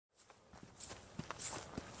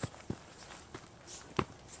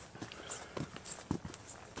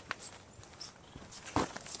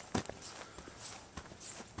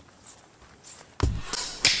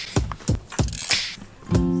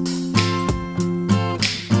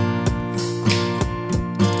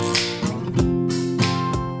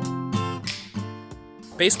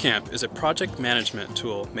Basecamp is a project management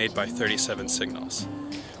tool made by 37 Signals.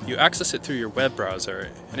 You access it through your web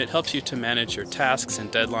browser, and it helps you to manage your tasks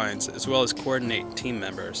and deadlines as well as coordinate team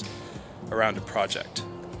members around a project.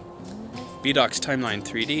 BEEDOCS Timeline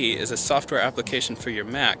 3D is a software application for your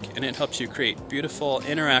Mac, and it helps you create beautiful,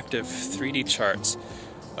 interactive 3D charts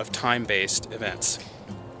of time-based events.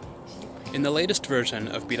 In the latest version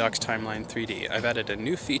of BEEDOCS Timeline 3D, I've added a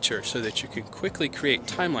new feature so that you can quickly create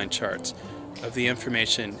timeline charts of the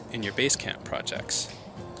information in your Basecamp projects.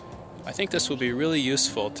 I think this will be really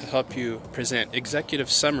useful to help you present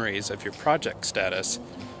executive summaries of your project status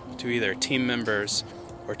to either team members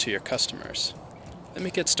or to your customers. Let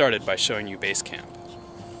me get started by showing you Basecamp.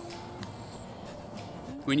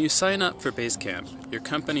 When you sign up for Basecamp, your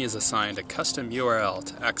company is assigned a custom URL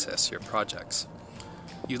to access your projects.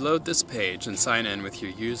 You load this page and sign in with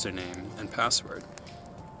your username and password.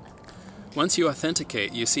 Once you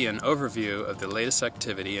authenticate, you see an overview of the latest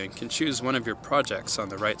activity and can choose one of your projects on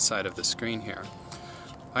the right side of the screen here.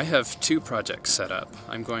 I have 2 projects set up.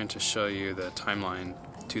 I'm going to show you the Timeline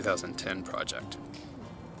 2010 project.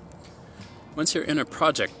 Once you're in a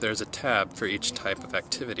project, there's a tab for each type of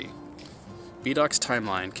activity. BEEDOCS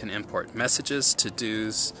Timeline can import messages,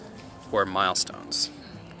 to-dos, or milestones.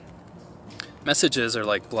 Messages are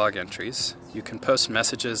like blog entries. You can post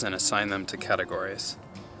messages and assign them to categories.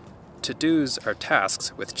 To-dos are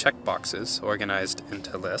tasks with checkboxes organized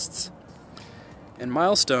into lists. And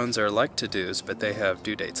milestones are like to-dos, but they have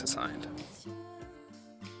due dates assigned.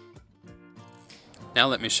 Now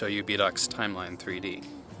let me show you BEEDOCS Timeline 3D.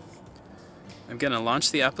 I'm going to launch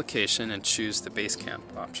the application and choose the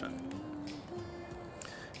Basecamp option.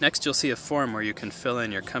 Next, you'll see a form where you can fill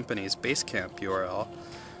in your company's Basecamp URL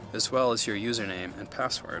as well as your username and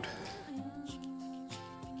password.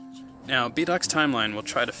 Now, BEEDOCS Timeline will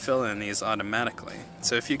try to fill in these automatically,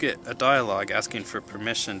 so if you get a dialog asking for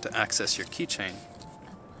permission to access your keychain,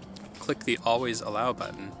 click the Always Allow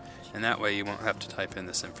button, and that way you won't have to type in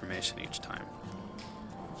this information each time.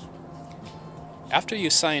 After you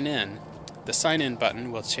sign in, the Sign In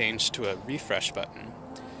button will change to a Refresh button,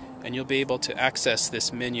 and you'll be able to access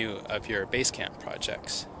this menu of your Basecamp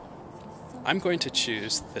projects. I'm going to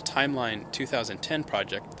choose the Timeline 2010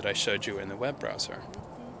 project that I showed you in the web browser.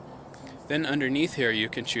 Then underneath here you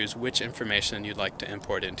can choose which information you'd like to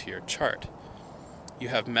import into your chart. You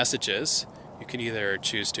have messages. You can either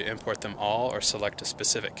choose to import them all or select a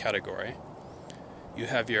specific category. You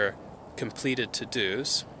have your completed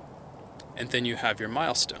to-dos, and then you have your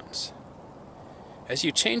milestones. As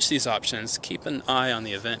you change these options, keep an eye on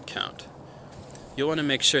the event count. You'll want to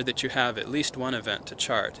make sure that you have at least one event to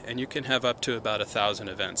chart, and you can have up to about 1,000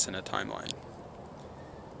 events in a timeline.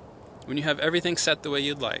 When you have everything set the way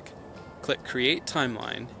you'd like, click Create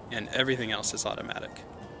Timeline, and everything else is automatic.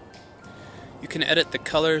 You can edit the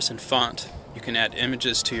colors and font. You can add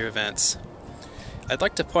images to your events. I'd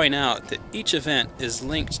like to point out that each event is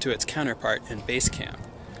linked to its counterpart in Basecamp.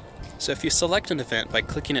 So if you select an event by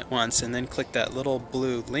clicking it once and then click that little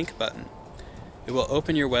blue link button, it will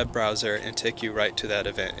open your web browser and take you right to that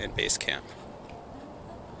event in Basecamp.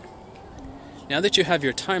 Now that you have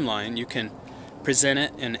your timeline, you can present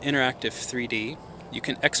it in interactive 3D, you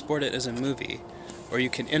can export it as a movie, or you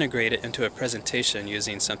can integrate it into a presentation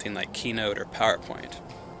using something like Keynote or PowerPoint.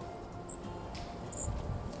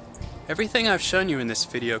 Everything I've shown you in this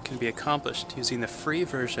video can be accomplished using the free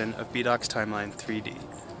version of BEEDOCS Timeline 3D.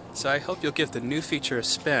 So I hope you'll give the new feature a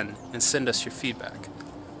spin and send us your feedback.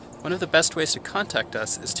 One of the best ways to contact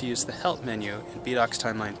us is to use the Help menu in BEEDOCS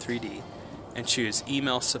Timeline 3D and choose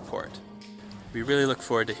Email Support. We really look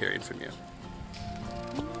forward to hearing from you.